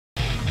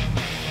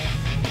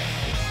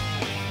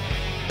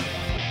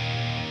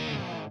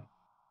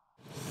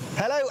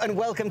and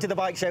welcome to the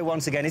Bike Show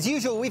once again. As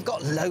usual, we've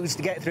got loads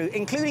to get through,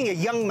 including a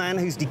young man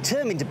who's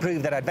determined to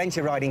prove that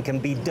adventure riding can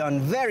be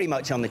done very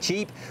much on the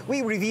cheap.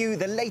 We review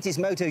the latest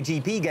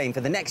MotoGP game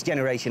for the next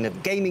generation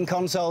of gaming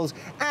consoles,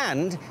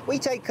 and we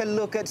take a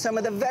look at some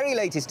of the very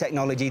latest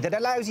technology that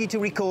allows you to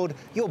record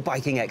your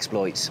biking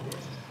exploits.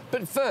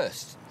 But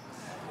first,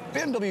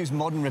 BMW's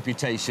modern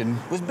reputation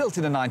was built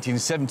in the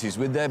 1970s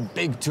with their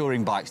big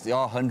touring bikes, the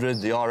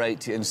R100, the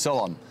R80 and so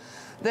on.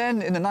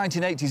 Then, in the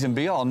 1980s and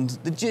beyond,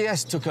 the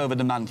GS took over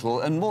the mantle,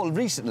 and more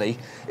recently,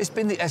 it's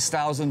been the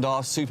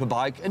S1000R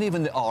superbike and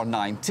even the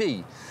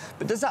RnineT.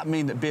 But does that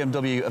mean that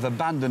BMW have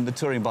abandoned the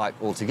touring bike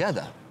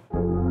altogether?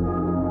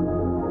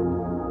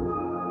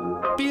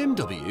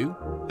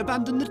 BMW?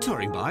 Abandon the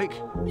touring bike?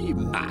 Are you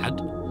mad?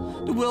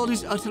 The world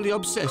is utterly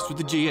obsessed with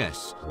the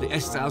GS. The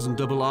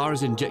S1000RR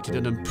has injected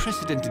an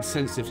unprecedented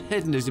sense of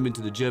hedonism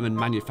into the German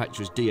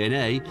manufacturer's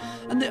DNA,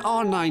 and the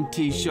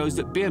RnineT shows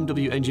that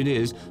BMW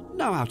engineers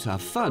know how to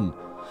have fun.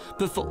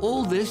 But for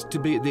all this to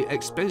be at the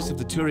expense of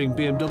the touring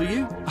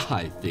BMW?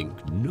 I think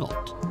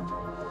not.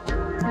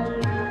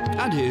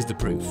 And here's the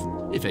proof,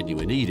 if any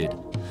were needed.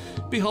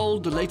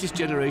 Behold the latest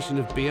generation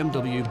of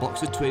BMW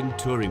Boxer Twin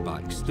touring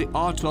bikes, the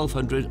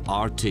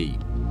R1200RT.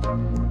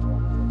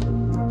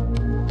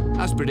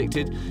 As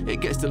predicted, it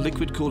gets the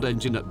liquid-cooled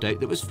engine update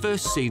that was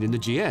first seen in the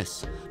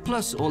GS,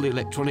 plus all the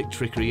electronic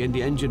trickery in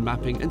the engine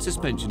mapping and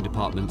suspension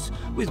departments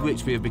with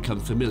which we have become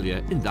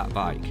familiar in that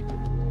bike.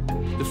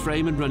 The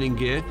frame and running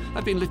gear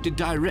have been lifted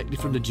directly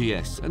from the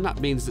GS, and that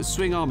means the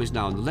swing arm is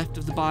now on the left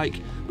of the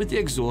bike, with the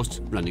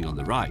exhaust running on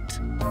the right.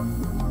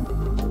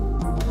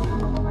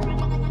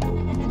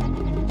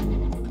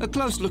 A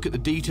close look at the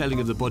detailing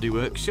of the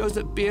bodywork shows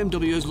that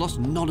BMW has lost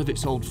none of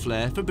its old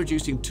flair for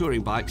producing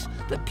touring bikes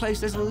that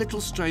place as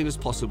little strain as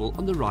possible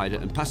on the rider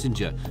and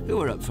passenger,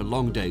 who are up for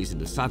long days in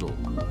the saddle.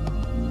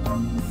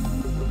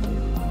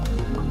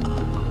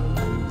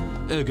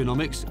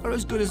 Ergonomics are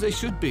as good as they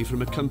should be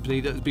from a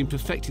company that has been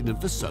perfecting them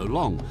for so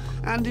long,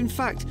 and in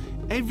fact,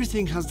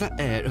 everything has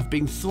that air of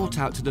being thought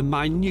out to the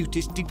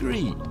minutest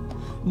degree.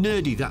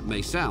 Nerdy that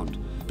may sound,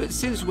 but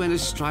since when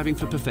has striving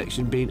for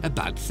perfection been a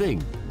bad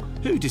thing?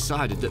 Who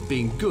decided that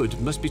being good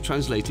must be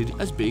translated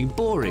as being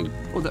boring,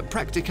 or that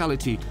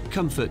practicality,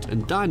 comfort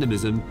and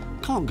dynamism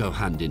can't go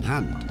hand in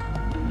hand?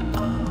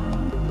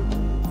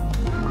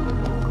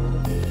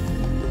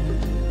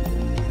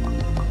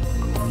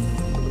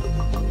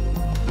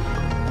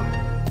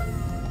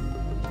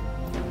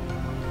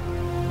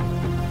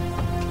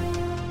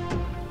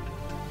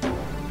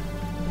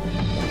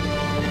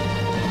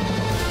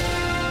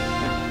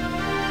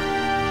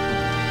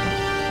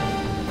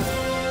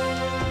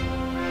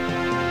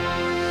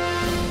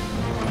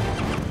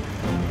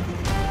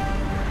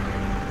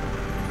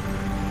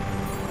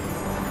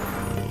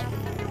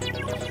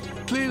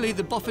 Clearly,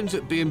 the boffins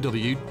at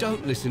BMW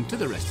don't listen to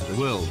the rest of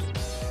the world.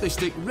 They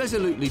stick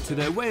resolutely to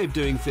their way of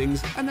doing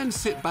things and then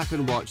sit back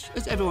and watch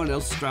as everyone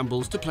else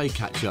scrambles to play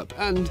catch-up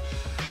and,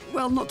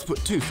 well, not to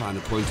put too fine a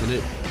point on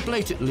it,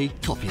 blatantly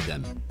copy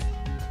them.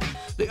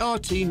 The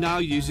RT now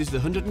uses the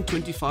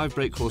 125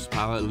 brake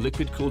horsepower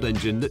liquid-cooled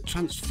engine that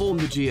transformed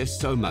the GS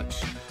so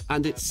much,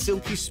 and its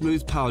silky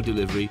smooth power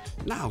delivery,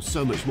 now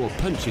so much more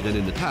punchy than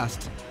in the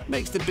past,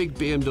 makes the big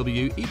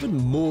BMW even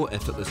more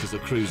effortless as a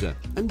cruiser,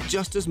 and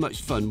just as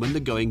much fun when the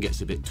going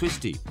gets a bit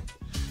twisty.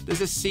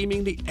 There's a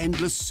seemingly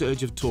endless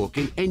surge of torque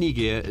in any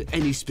gear at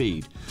any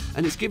speed,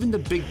 and it's given the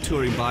big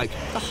touring bike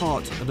the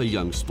heart of a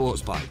young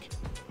sports bike.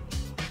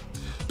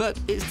 But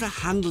it's the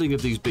handling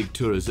of these big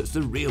tourers that's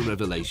the real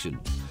revelation.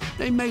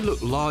 They may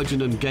look large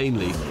and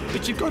ungainly,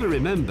 but you've got to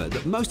remember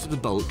that most of the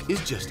bulk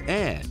is just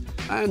air.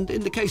 And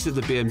in the case of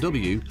the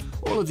BMW,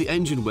 all of the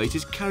engine weight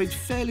is carried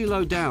fairly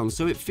low down,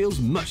 so it feels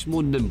much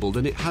more nimble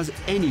than it has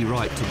any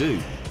right to do.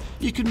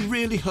 You can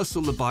really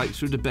hustle the bike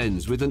through the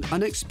bends with an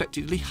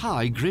unexpectedly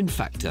high grin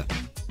factor.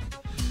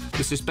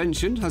 The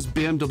suspension has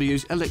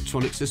BMW's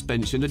electronic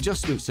suspension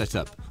adjustment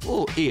setup,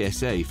 or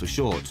ESA for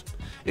short,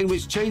 in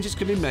which changes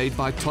can be made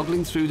by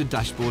toggling through the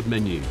dashboard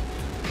menu.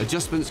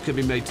 Adjustments can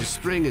be made to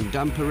spring and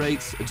damper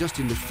rates,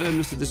 adjusting the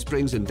firmness of the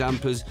springs and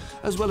dampers,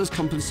 as well as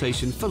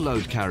compensation for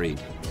load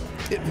carried.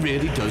 It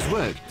really does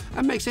work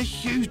and makes a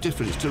huge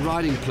difference to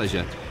riding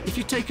pleasure if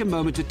you take a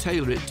moment to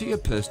tailor it to your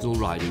personal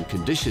riding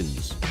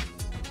conditions.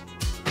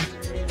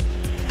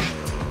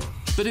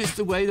 But it's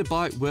the way the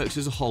bike works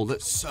as a whole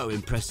that's so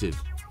impressive.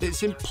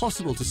 It's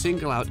impossible to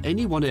single out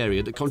any one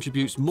area that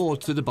contributes more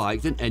to the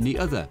bike than any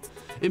other,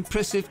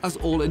 impressive as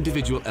all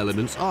individual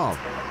elements are.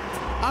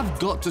 I've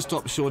got to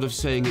stop short of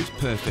saying it's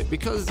perfect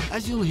because,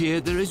 as you'll hear,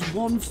 there is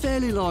one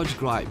fairly large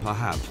gripe I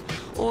have.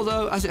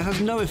 Although, as it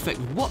has no effect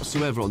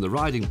whatsoever on the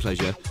riding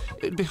pleasure,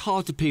 it'd be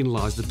hard to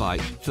penalise the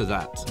bike for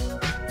that.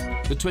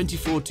 The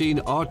 2014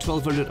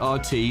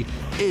 R1200RT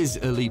is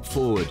a leap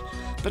forward,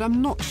 but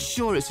I'm not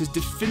sure it's as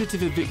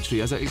definitive a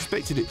victory as I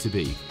expected it to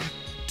be.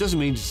 Doesn't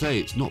mean to say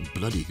it's not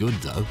bloody good,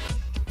 though.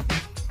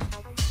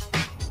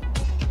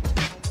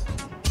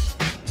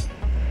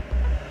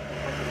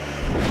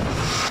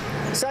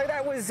 So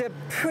that was a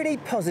pretty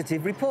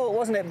positive report,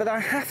 wasn't it? But I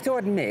have to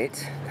admit,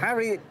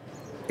 Harry,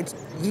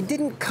 you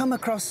didn't come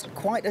across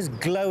quite as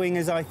glowing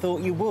as I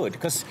thought you would.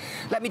 Because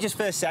let me just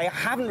first say, I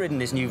haven't ridden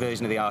this new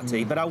version of the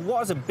RT, but I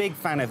was a big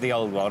fan of the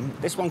old one.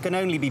 This one can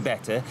only be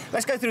better.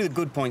 Let's go through the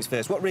good points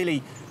first. What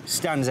really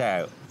stands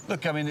out?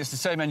 Look, I mean, it's the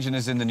same engine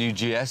as in the new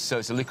GS, so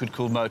it's a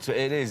liquid-cooled motor.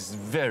 It is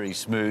very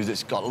smooth.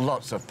 It's got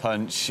lots of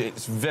punch.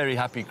 It's very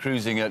happy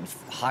cruising at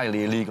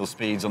highly illegal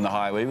speeds on the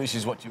highway, which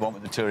is what you want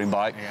with the touring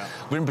bike. Yeah.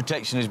 Wind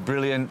protection is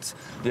brilliant.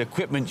 The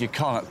equipment you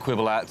cannot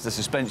quibble at. The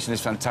suspension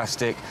is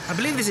fantastic. I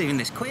believe there's even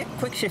this quick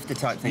shifter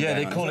type thing. Yeah,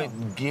 they call it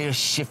Gear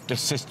Shift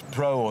Assist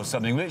Pro or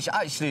something, which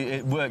actually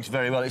it works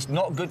very well. It's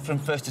not good from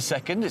first to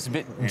second. It's a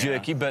bit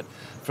jerky, but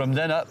from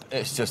then up,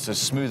 it's just as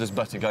smooth as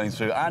butter going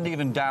through, and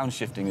even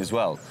downshifting as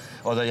well.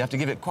 Although you have to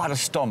give it quite a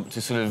stomp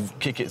to sort of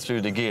kick it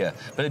through the gear.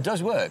 But it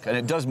does work, and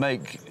it does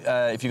make,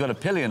 if you've got a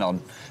pillion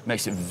on,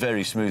 makes it a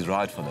very smooth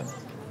ride for them.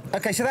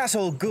 OK, so that's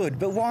all good,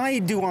 but why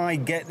do I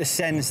get the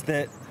sense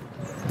that,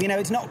 you know,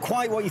 it's not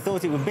quite what you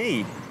thought it would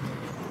be?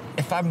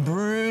 If I'm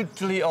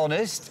brutally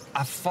honest,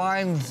 I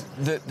find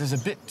that there's a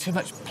bit too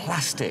much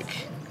plastic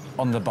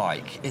on the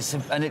bike.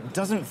 And it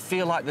doesn't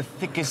feel like the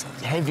thickest,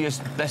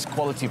 heaviest, best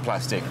quality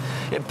plastic.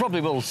 It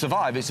probably will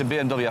survive, it's a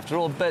BMW after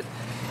all, but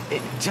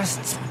it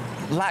just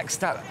lacks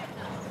that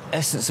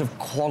essence of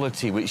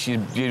quality which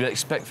you'd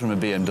expect from a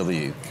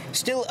BMW.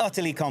 Still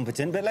utterly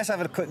competent, but let's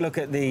have a quick look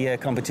at the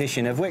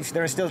competition, of which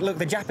there are still... Look,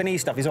 the Japanese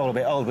stuff is all a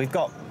bit old. We've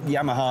got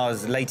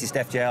Yamaha's latest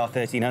FJ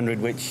R1300,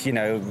 which, you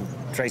know,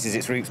 traces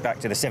its roots back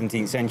to the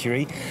 17th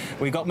century.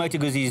 We've got Moto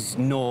Guzzi's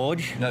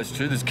Norge. No, it's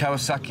true. There's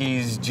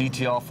Kawasaki's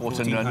GTR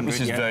 1400, which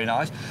is very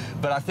nice.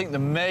 But I think the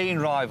main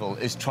rival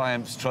is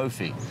Triumph's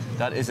Trophy.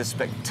 That is a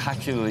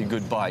spectacularly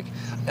good bike.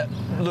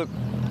 Look,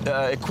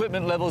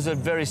 equipment levels are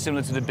very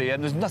similar to the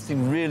BM. There's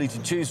nothing really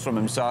to choose from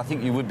them, so I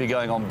think you would be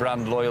going on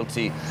brand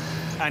loyalty.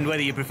 And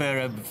whether you prefer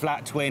a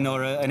flat twin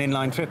or an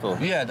inline triple.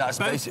 Yeah, that's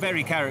both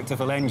very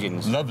characterful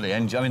engines. Lovely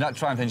engine. I mean, that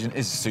Triumph engine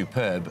is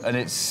superb, and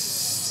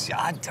it's...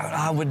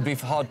 I would be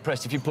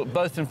hard-pressed if you put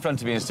both in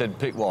front of me and said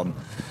pick one.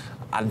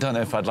 I don't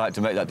know if I'd like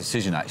to make that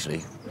decision,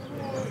 actually.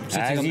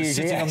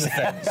 Sitting on the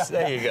fence.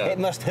 There you go. It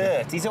must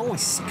hurt. He's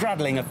always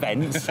straddling a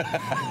fence.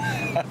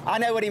 I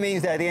know what he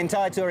means there. The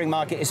entire touring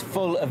market is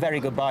full of very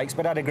good bikes,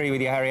 but I'd agree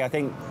with you, Harry. I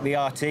think the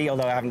RT,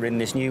 although I haven't ridden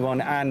this new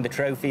one, and the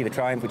Trophy, the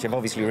Triumph, which I've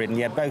obviously ridden,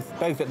 yeah,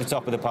 both at the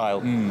top of the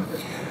pile.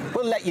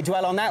 We'll let you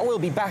dwell on that. We'll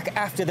be back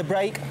after the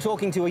break,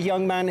 talking to a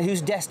young man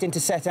who's destined to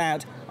set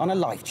out on a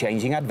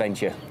life-changing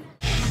adventure.